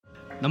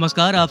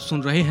नमस्कार, आप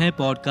सुन रहे हैं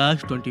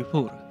पॉडकास्ट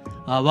 24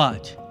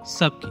 आवाज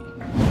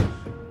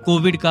सबकी।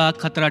 कोविड का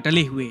खतरा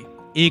टले हुए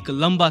एक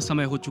लंबा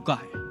समय हो चुका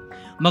है,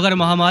 मगर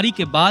महामारी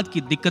के बाद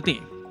की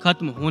दिक्कतें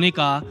खत्म होने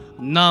का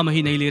नाम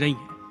ही नहीं ले रही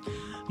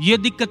हैं। ये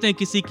दिक्कतें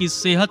किसी की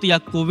सेहत या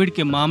कोविड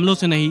के मामलों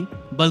से नहीं,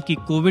 बल्कि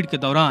कोविड के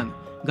दौरान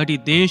घटी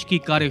देश की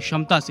कार्य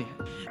क्षमता से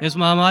है। इस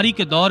महामारी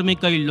के दौर में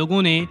कई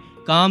लोगों ने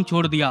काम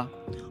छोड़ दिया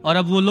और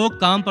अब वो लोग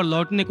काम पर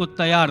लौटने को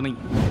तैयार नहीं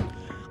है।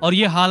 और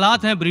ये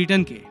हालात हैं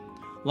ब्रिटेन के।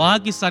 वहाँ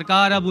की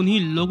सरकार अब उन्हीं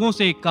लोगों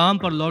से काम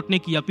पर लौटने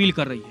की अपील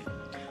कर रही है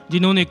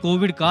जिन्होंने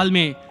कोविड काल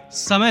में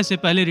समय से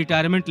पहले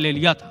रिटायरमेंट ले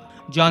लिया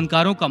था।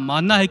 जानकारों का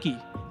मानना है कि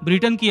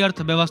ब्रिटेन की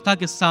अर्थव्यवस्था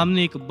के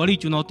सामने एक बड़ी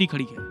चुनौती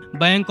खड़ी है।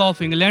 बैंक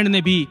ऑफ इंग्लैंड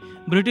ने भी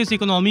ब्रिटिश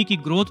इकोनॉमी की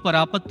ग्रोथ पर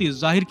आपत्ति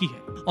जाहिर की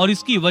है और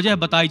इसकी वजह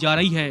बताई जा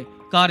रही है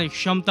कार्य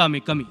क्षमता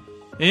में कमी।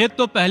 एक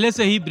तो पहले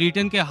से ही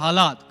ब्रिटेन के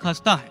हालात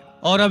खस्ता हैं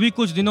और अभी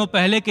कुछ दिनों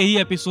पहले के ही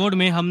एपिसोड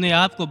में हमने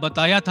आपको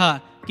बताया था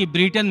कि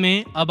ब्रिटेन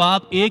में अब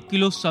आप 1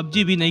 किलो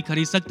सब्जी भी नहीं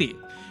खरीद सकते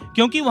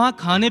क्योंकि वहाँ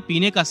खाने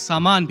पीने का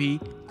सामान भी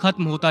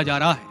खत्म होता जा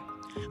रहा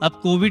है। अब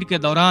कोविड के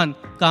दौरान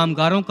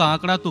कामगारों का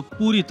आंकड़ा तो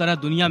पूरी तरह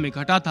दुनिया में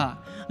घटा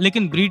था,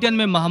 लेकिन ब्रिटेन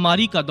में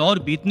महामारी का दौर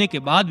बीतने के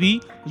बाद भी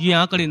ये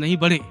आंकड़े नहीं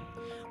बढ़े।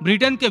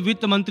 ब्रिटेन के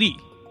वित्त मंत्री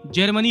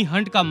जेरेमी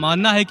हंट का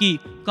मानना है कि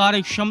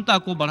कार्य क्षमता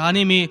को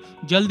बढ़ाने में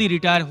जल्दी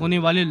रिटायर होने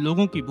वाले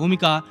लोगों की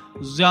भूमिका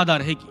ज्यादा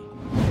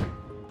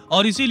रहेगी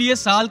और इसीलिए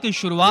साल की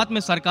शुरुआत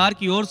में सरकार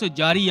की ओर से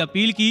जारी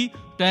अपील की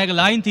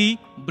टैगलाइन थी,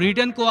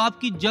 ब्रिटेन को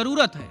आपकी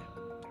जरूरत है।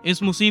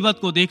 इस मुसीबत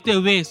को देखते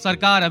हुए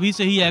सरकार अभी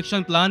से ही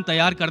एक्शन प्लान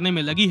तैयार करने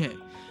में लगी है।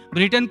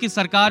 ब्रिटेन की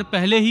सरकार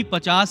पहले ही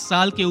 50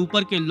 साल के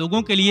ऊपर के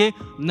लोगों के लिए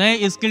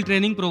नए स्किल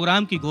ट्रेनिंग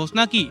प्रोग्राम की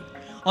घोषणा की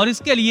और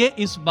इसके लिए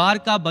इस बार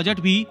का बजट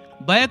भी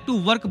बैक टू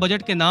वर्क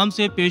बजट के नाम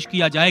से पेश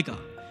किया जाएगा।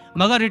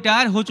 मगर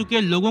रिटायर हो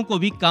चुके लोगों को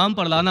भी काम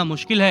पर लाना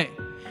मुश्किल है।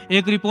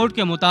 एक रिपोर्ट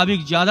के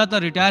मुताबिक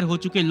ज्यादातर रिटायर हो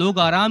चुके लोग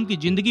आराम की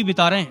जिंदगी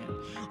बिता रहे हैं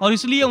और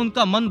इसलिए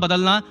उनका मन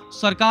बदलना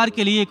सरकार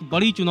के लिए एक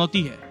बड़ी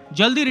चुनौती है।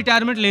 जल्दी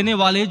रिटायरमेंट लेने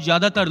वाले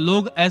ज्यादातर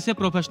लोग ऐसे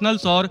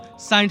प्रोफेशनल्स और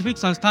साइंटिफिक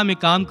संस्था में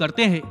काम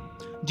करते हैं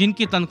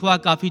जिनकी तनख्वाह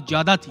काफी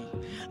ज्यादा थी।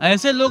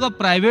 ऐसे लोग अब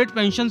प्राइवेट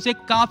पेंशन से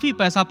काफी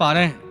पैसा पा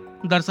रहे हैं।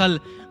 दरअसल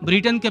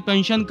ब्रिटेन के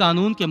पेंशन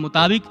कानून के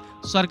मुताबिक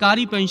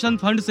सरकारी पेंशन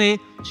फंड से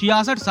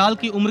 66 साल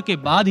की उम्र के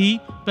बाद ही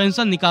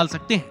पेंशन निकाल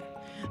सकते हैं,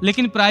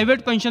 लेकिन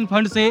प्राइवेट पेंशन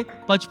फंड से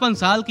 55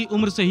 साल की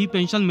उम्र से ही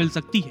पेंशन मिल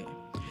सकती है।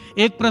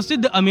 एक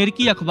प्रसिद्ध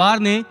अमेरिकी अखबार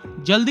ने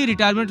जल्दी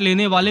रिटायरमेंट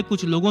लेने वाले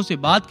कुछ लोगों से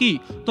बात की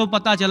तो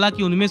पता चला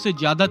कि उनमें से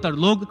ज्यादातर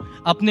लोग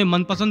अपने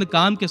मनपसंद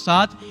काम के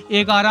साथ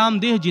एक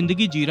आरामदेह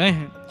जिंदगी जी रहे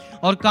हैं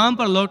और काम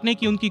पर लौटने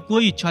की उनकी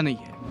कोई इच्छा नहीं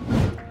है।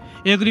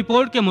 एक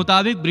रिपोर्ट के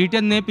मुताबिक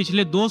ब्रिटेन ने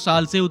पिछले 2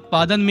 साल से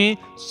उत्पादन में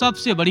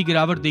सबसे बड़ी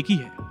गिरावट देखी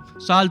है।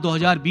 साल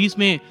 2020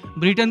 में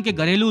ब्रिटेन के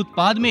घरेलू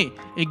उत्पाद में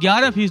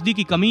 11%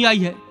 की कमी आई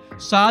है।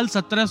 साल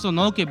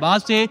 1709 के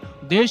बाद से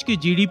देश की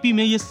जीडीपी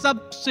में ये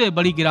सबसे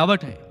बड़ी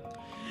गिरावट है।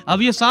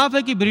 अब ये साफ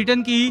है कि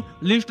ब्रिटेन की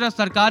लिस्ट ट्रस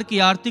सरकार की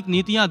आर्थिक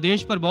नीतियां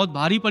देश पर बहुत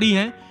भारी पड़ी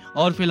हैं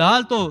और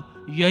फिलहाल तो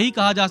यही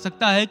कहा जा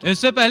सकता है कि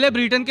इससे पहले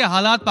ब्रिटेन के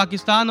हालात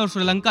पाकिस्तान और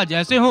श्रीलंका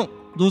जैसे हों,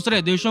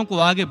 दूसरे देशों को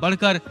आगे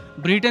बढ़कर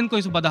ब्रिटेन को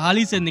इस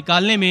बदहाली से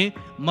निकालने में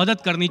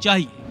मदद करनी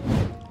चाहिए।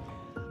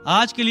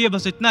 आज के लिए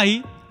बस इतना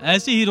ही।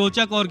 ऐसी ही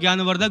रोचक और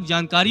ज्ञानवर्धक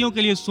जानकारियों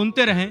के लिए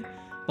सुनते रहें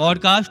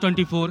पॉडकास्ट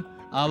 24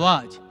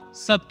 आवाज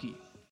सबकी।